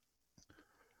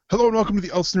Hello and welcome to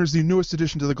the ElseNerds, the newest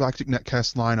addition to the Galactic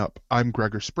Netcast lineup. I'm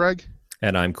Gregor Sprague.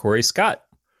 And I'm Corey Scott.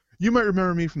 You might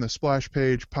remember me from the Splash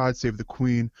Page, Pod Save the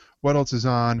Queen, What Else Is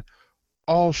On,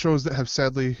 all shows that have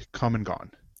sadly come and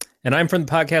gone. And I'm from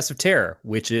the Podcast of Terror,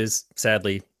 which is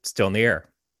sadly still in the air.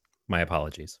 My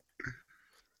apologies.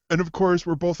 And of course,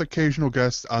 we're both occasional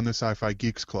guests on the Sci-Fi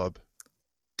Geeks Club.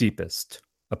 Deepest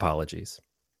apologies.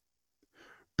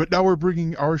 But now we're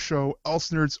bringing our show,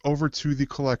 ElseNerds, over to the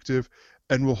collective,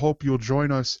 and we'll hope you'll join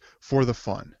us for the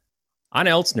fun. On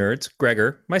ElseNerds,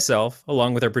 Gregor, myself,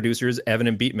 along with our producers Evan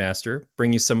and Beatmaster,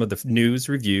 bring you some of the news,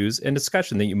 reviews, and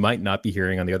discussion that you might not be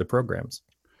hearing on the other programs.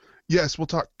 Yes, we'll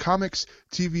talk comics,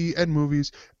 TV, and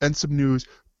movies, and some news,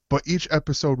 but each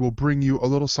episode will bring you a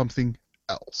little something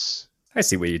else. I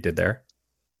see what you did there.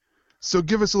 So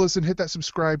give us a listen, hit that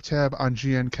subscribe tab on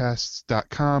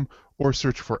gncasts.com, or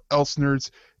search for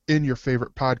ElseNerds in your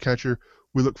favorite podcatcher.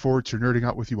 We look forward to nerding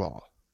out with you all.